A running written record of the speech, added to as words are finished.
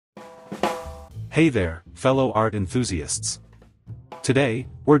Hey there, fellow art enthusiasts. Today,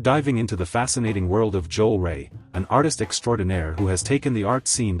 we're diving into the fascinating world of Joel Rea, an artist extraordinaire who has taken the art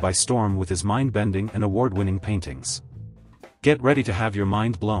scene by storm with his mind-bending and award-winning paintings. Get ready to have your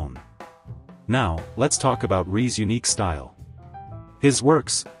mind blown. Now, let's talk about Rea's unique style. His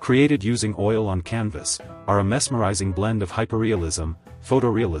works, created using oil on canvas, are a mesmerizing blend of hyperrealism,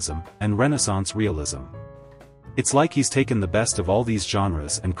 photorealism, and Renaissance realism. It's like he's taken the best of all these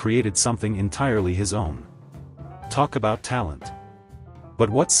genres and created something entirely his own. Talk about talent. But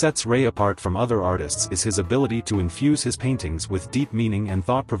what sets Rea apart from other artists is his ability to infuse his paintings with deep meaning and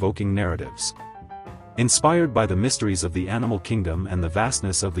thought-provoking narratives. Inspired by the mysteries of the animal kingdom and the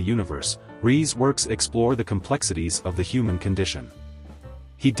vastness of the universe, Rea's works explore the complexities of the human condition.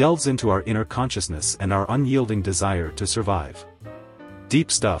 He delves into our inner consciousness and our unyielding desire to survive.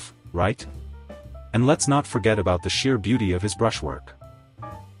 Deep stuff, right? And let's not forget about the sheer beauty of his brushwork.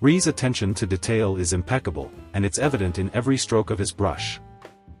 Rea's attention to detail is impeccable, and it's evident in every stroke of his brush.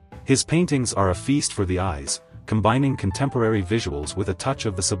 His paintings are a feast for the eyes, combining contemporary visuals with a touch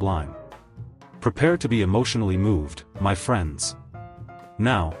of the sublime. Prepare to be emotionally moved, my friends.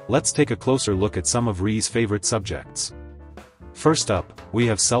 Now, let's take a closer look at some of Rea's favorite subjects. First up, we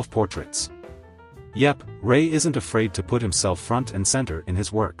have self-portraits. Yep, Rea isn't afraid to put himself front and center in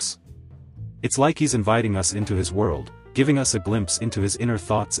his works. It's like he's inviting us into his world, giving us a glimpse into his inner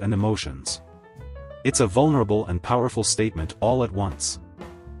thoughts and emotions. It's a vulnerable and powerful statement all at once.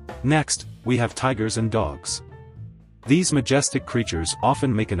 Next, we have tigers and dogs. These majestic creatures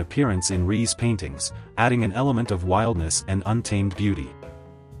often make an appearance in Rea's paintings, adding an element of wildness and untamed beauty.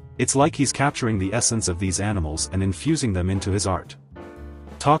 It's like he's capturing the essence of these animals and infusing them into his art.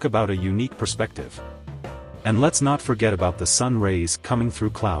 Talk about a unique perspective. And let's not forget about the sun rays coming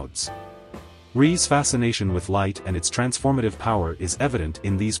through clouds. Rea's fascination with light and its transformative power is evident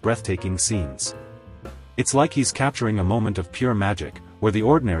in these breathtaking scenes. It's like he's capturing a moment of pure magic, where the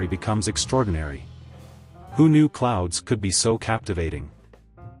ordinary becomes extraordinary. Who knew clouds could be so captivating?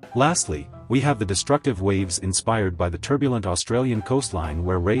 Lastly, we have the destructive waves inspired by the turbulent Australian coastline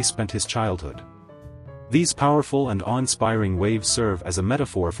where Rea spent his childhood. These powerful and awe-inspiring waves serve as a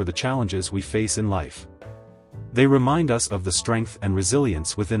metaphor for the challenges we face in life. They remind us of the strength and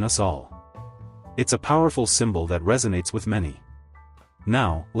resilience within us all. It's a powerful symbol that resonates with many.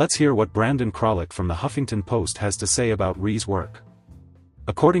 Now, let's hear what Brandon Krolick from the Huffington Post has to say about Rea's work.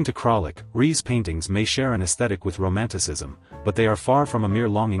 According to Krolick, Rea's paintings may share an aesthetic with Romanticism, but they are far from a mere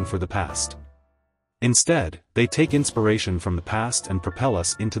longing for the past. Instead, they take inspiration from the past and propel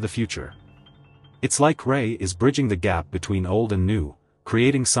us into the future. It's like Rea is bridging the gap between old and new,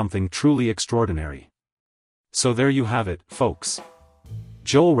 creating something truly extraordinary. So there you have it, folks.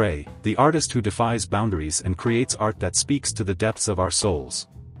 Joel Rea, the artist who defies boundaries and creates art that speaks to the depths of our souls.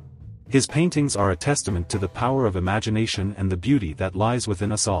 His paintings are a testament to the power of imagination and the beauty that lies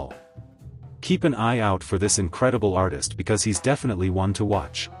within us all. Keep an eye out for this incredible artist because he's definitely one to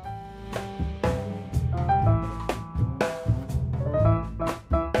watch.